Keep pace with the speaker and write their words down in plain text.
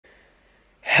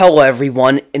Hello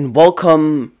everyone, and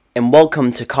welcome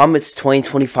to Comets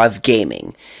 2025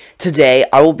 Gaming. Today,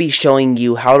 I will be showing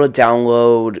you how to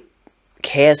download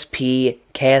KSRSS.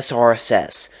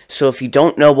 So if you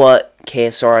don't know what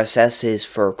KSRSS is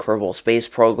for Kerbal Space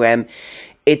Program,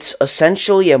 it's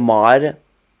essentially a mod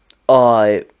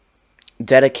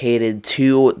dedicated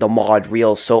to the mod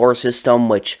Real Solar System,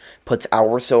 which puts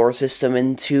our solar system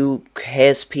into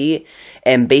KSP,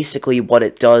 and basically what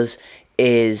it does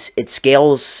is it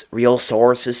scales Real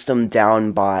Solar System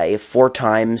down by 4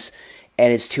 times,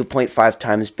 and is 2.5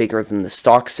 times bigger than the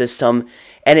stock system,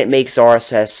 and it makes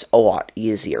RSS a lot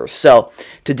easier. So,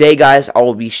 today guys, I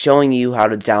will be showing you how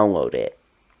to download it,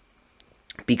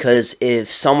 because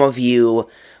if some of you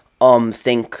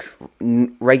think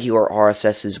regular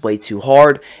RSS is way too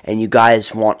hard, and you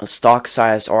guys want a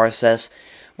stock-sized RSS,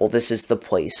 well, this is the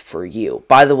place for you.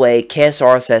 By the way,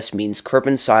 KSRSS means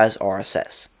Kerbin-Sized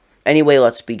RSS. Anyway,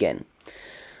 let's begin.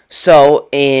 So,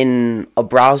 in a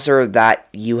browser that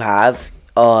you have,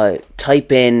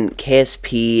 type in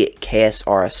KSP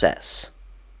KSRSS.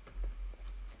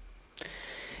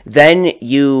 Then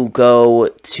you go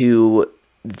to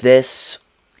this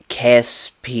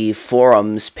KSP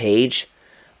forums page,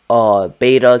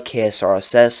 beta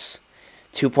KSRSS,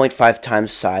 2.5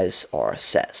 times size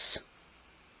RSS,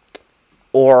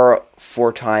 or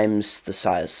 4 times the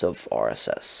size of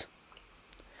RSS.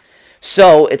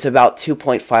 So, it's about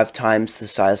 2.5 times the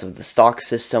size of the stock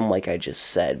system, like I just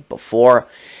said before.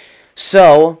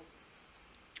 So,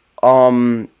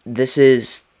 this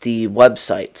is the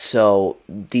website. So,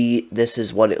 this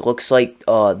is what it looks like.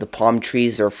 The palm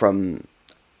trees are from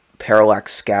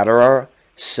Parallax Scatterer.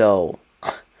 So,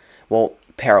 well,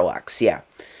 Parallax, yeah.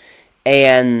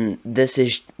 And this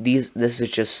is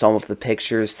just some of the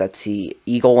pictures. That's the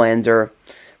Eagle Lander.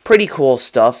 Pretty cool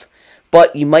stuff.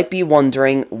 But you might be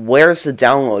wondering, where's the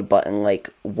download button? Like,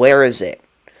 where is it?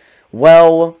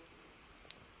 Well,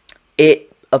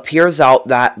 it appears out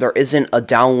that there isn't a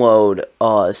download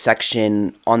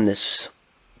section on this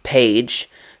page.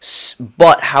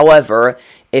 But, however,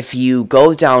 if you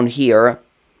go down here,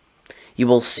 you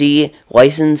will see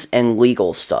license and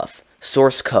legal stuff,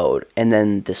 source code, and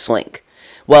then this link.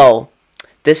 Well,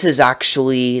 this is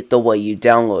actually the way you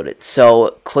download it.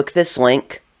 So, click this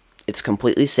link. It's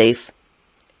completely safe.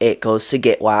 It goes to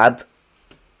GitLab,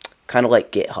 kind of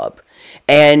like GitHub,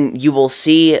 and you will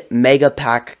see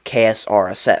Megapack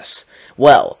KSRSS.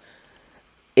 Well,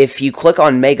 if you click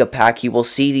on Megapack, you will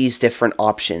see these different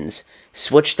options.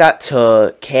 Switch that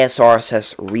to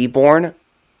KSRSS Reborn,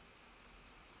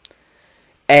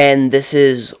 and this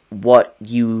is what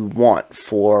you want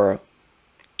for,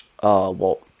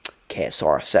 well,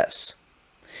 KSRSS.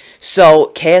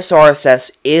 So,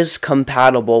 KSRSS is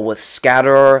compatible with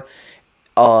Scatterer,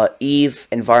 Eve,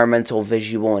 Environmental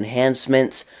Visual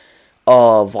Enhancements,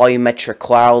 Volumetric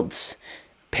Clouds,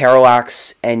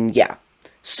 Parallax, and yeah.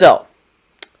 So,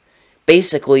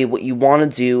 basically what you want to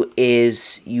do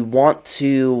is you want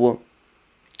to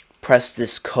press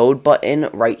this code button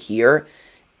right here,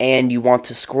 and you want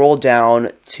to scroll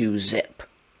down to zip.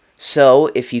 So,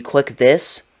 if you click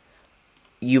this,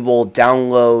 you will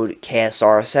download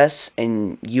KSRSS,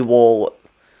 and you will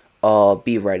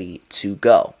be ready to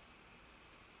go.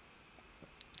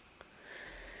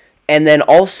 And then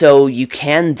also, you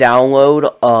can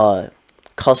download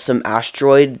custom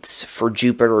asteroids for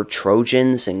Jupiter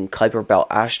Trojans and Kuiper Belt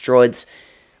asteroids,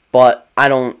 but I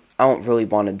don't really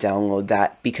want to download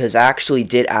that, because I actually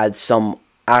did add some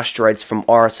asteroids from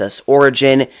RSS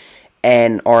Origin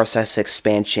and RSS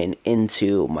Expansion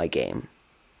into my game.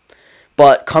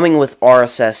 But coming with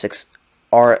KSRSS,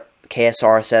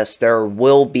 there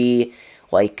will be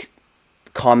like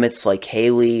comets like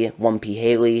Halley, 1P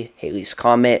Halley, Halley's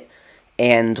Comet,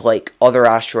 and like other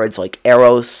asteroids like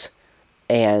Eros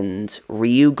and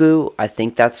Ryugu. I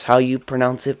think that's how you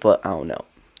pronounce it, but I don't know.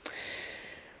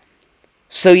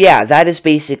 So yeah, that is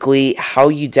basically how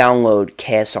you download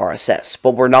KSRSS,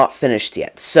 but we're not finished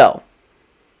yet. So,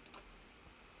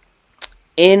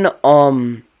 in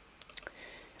when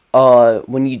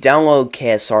you download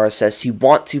KSRSS, you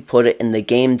want to put it in the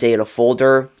game data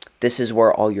folder. This is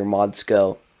where all your mods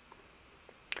go.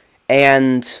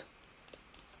 And,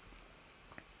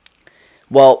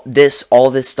 well, all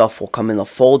this stuff will come in the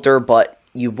folder, but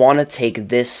you want to take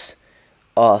this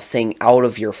thing out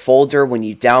of your folder when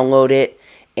you download it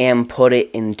and put it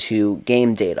into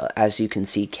game data, as you can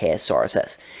see,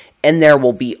 KSRSS. And there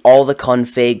will be all the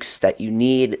configs that you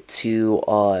need to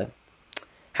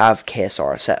have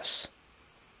KSRSS.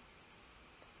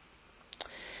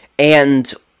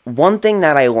 And one thing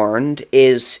that I learned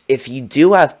is if you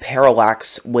do have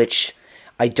Parallax, which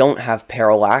I don't have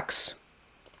Parallax,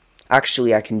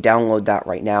 Actually, I can download that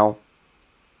right now.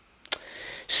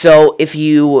 So if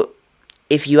you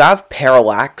have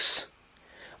Parallax,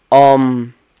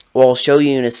 well, I'll show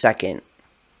you in a second.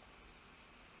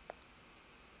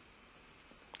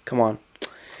 Come on.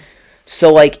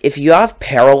 So, like, if you have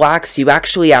Parallax, you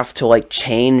actually have to, like,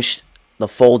 change the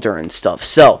folder and stuff.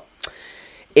 So,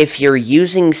 if you're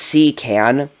using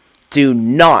CCAN, do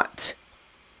not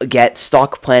get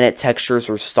stock planet textures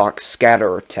or stock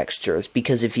scatterer textures,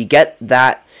 because if you get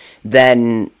that,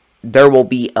 then there will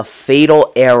be a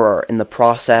fatal error in the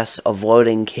process of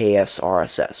loading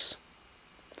KSRSS.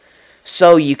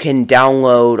 So you can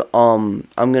download,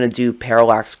 I'm going to do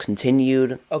Parallax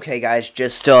continued. Okay guys,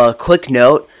 just a quick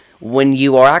note, when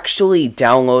you are actually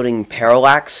downloading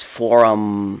Parallax for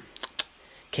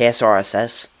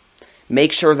KSRSS,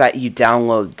 make sure that you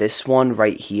download this one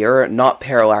right here, not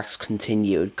Parallax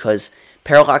continued, because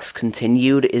Parallax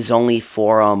continued is only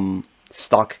for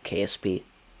stock KSP,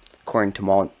 according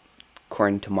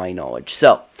to my knowledge.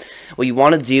 So, what you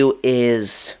want to do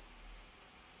is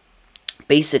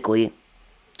basically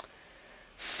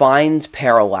find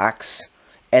Parallax,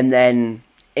 and then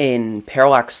in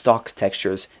Parallax stock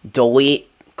textures, delete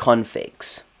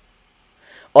configs.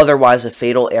 Otherwise, a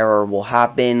fatal error will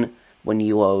happen when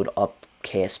you load up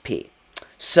KSP.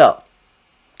 So,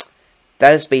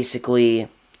 that is basically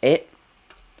it.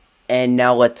 And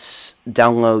now let's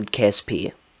download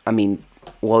KSP. I mean,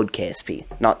 load KSP,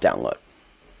 not download.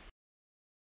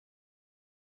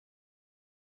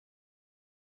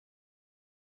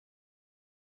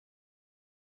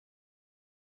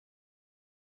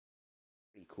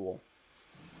 Pretty cool.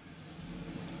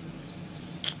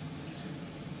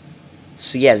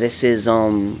 So yeah, this is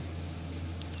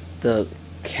the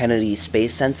Kennedy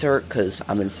Space Center, because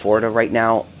I'm in Florida right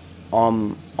now,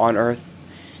 on Earth,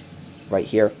 right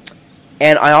here.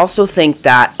 And I also think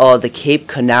that the Cape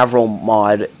Canaveral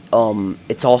mod,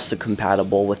 it's also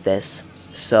compatible with this.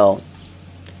 So,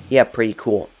 yeah, pretty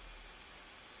cool.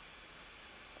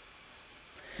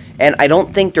 And I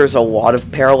don't think there's a lot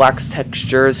of Parallax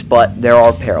textures, but there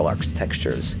are Parallax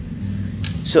textures.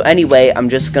 So anyway, I'm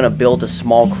just going to build a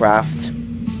small craft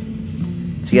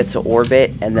to get to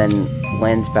orbit and then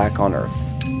land back on Earth.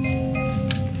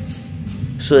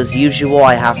 So as usual,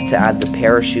 I have to add the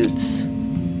parachutes.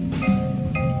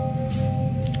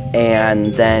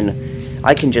 And then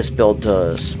I can just build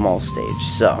a small stage.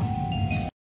 So,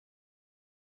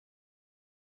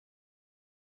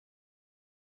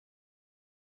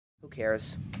 who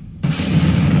cares?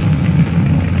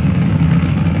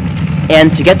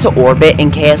 And to get to orbit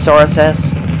in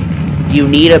KSRSS, you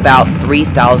need about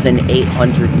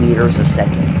 3,800 meters a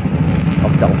second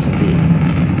of delta V.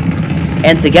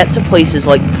 And to get to places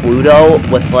like Pluto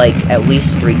with like at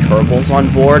least 3 Kerbals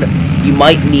on board, you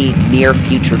might need near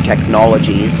future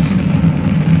technologies.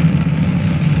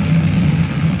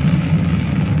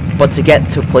 But to get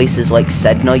to places like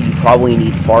Sedna, you probably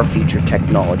need far future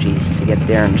technologies to get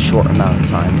there in a short amount of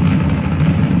time.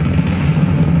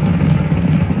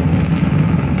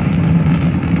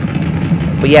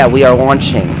 But yeah, we are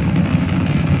launching.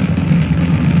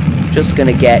 Just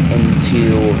gonna get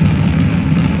into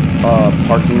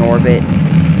parking orbit.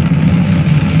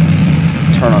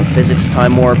 Turn on physics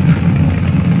time warp.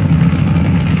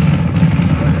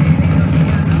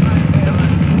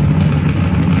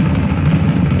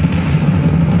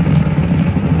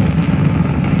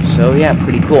 So yeah,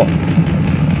 pretty cool.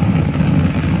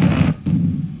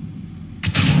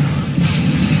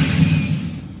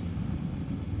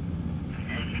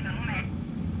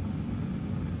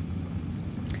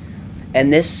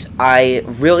 And this, I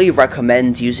really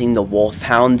recommend using the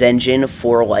Wolfhound engine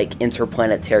for like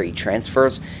interplanetary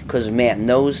transfers, because man,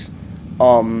 those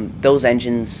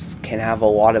engines can have a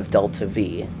lot of delta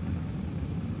V.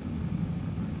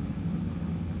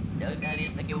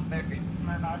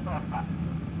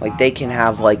 Like they can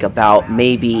have like about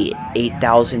maybe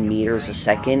 8,000 meters a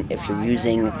second if you're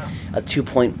using a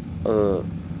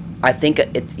I think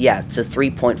it's a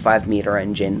 3.5 meter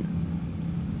engine.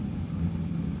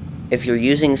 If you're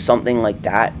using something like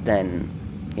that, then,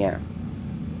 yeah.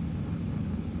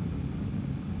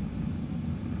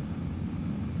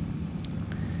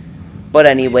 But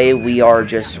anyway, we are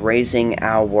just raising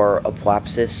our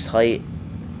apoapsis height.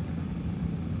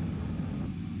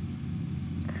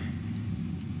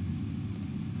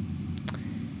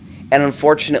 And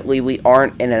unfortunately, we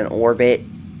aren't in an orbit,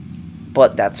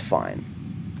 but that's fine.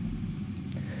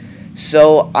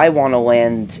 So I want to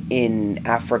land in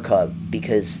Africa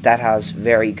because that has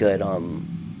very good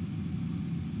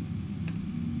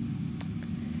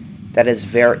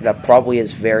that probably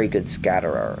is very good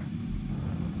scatterer.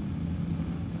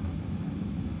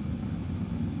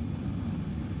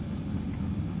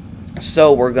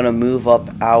 So we're gonna move up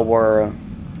our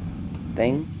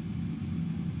thing,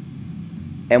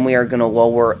 and we are gonna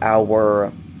lower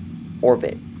our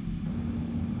orbit.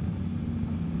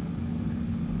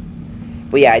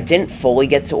 But yeah, I didn't fully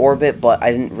get to orbit, but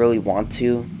I didn't really want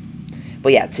to.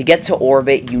 But yeah, to get to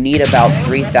orbit, you need about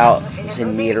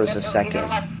 3,000 meters a second.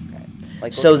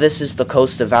 So this is the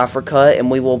coast of Africa, and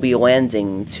we will be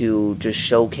landing to just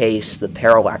showcase the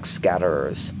parallax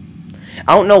scatterers.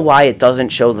 I don't know why it doesn't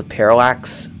show the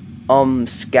parallax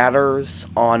scatterers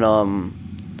on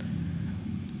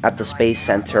at the Space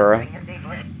Center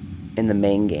in the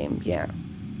main game, yeah.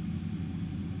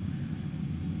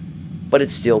 But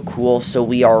it's still cool. So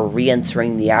we are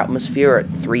re-entering the atmosphere at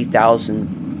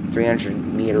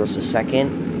 3,300 meters a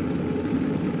second.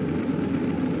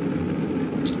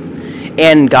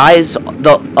 And guys,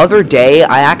 the other day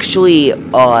I actually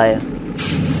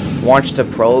launched a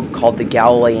probe called the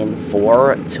Galilean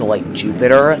 4 to like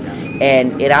Jupiter,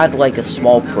 and it had like a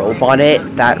small probe on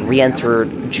it that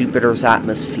re-entered Jupiter's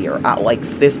atmosphere at like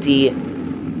 50.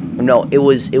 No, it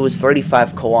was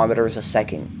 35 kilometers a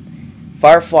second.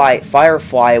 Firefly,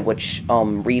 which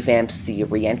revamps the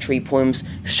re-entry plumes,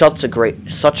 such a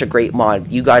great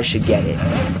mod. You guys should get it,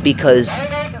 because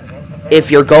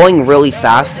if you're going really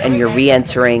fast and you're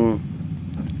re-entering,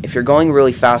 a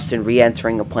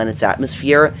planet's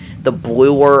atmosphere, the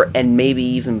bluer and maybe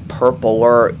even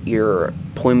purpler your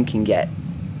plume can get.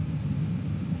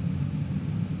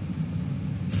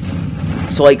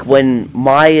 So like when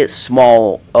my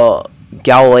small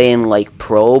Galilean like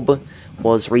probe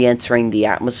was re-entering the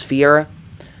atmosphere,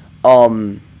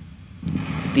 the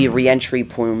re-entry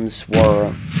plumes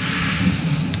were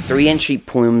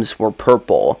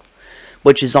purple,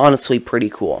 which is honestly pretty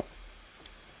cool.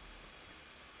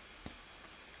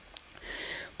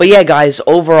 But yeah, guys,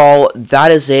 overall,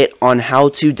 that is it on how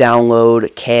to download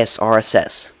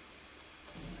KSRSS.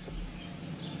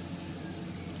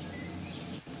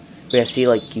 But yeah, see,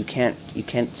 like you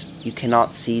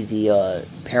cannot see the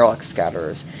parallax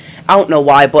scatterers. I don't know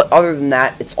why, but other than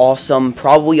that, it's awesome.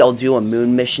 Probably I'll do a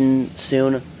moon mission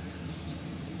soon,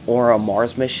 or a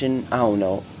Mars mission. I don't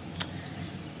know.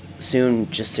 Soon,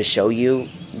 just to show you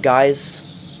guys.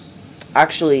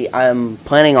 Actually, I'm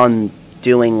planning on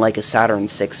doing like a Saturn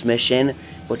 6 mission,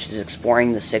 which is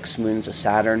exploring the 6 moons of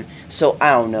Saturn. So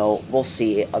I don't know. We'll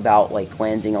see about like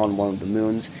landing on one of the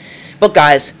moons. But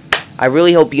guys, I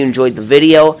really hope you enjoyed the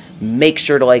video. Make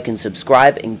sure to like and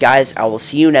subscribe. And guys, I will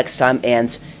see you next time,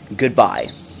 and goodbye.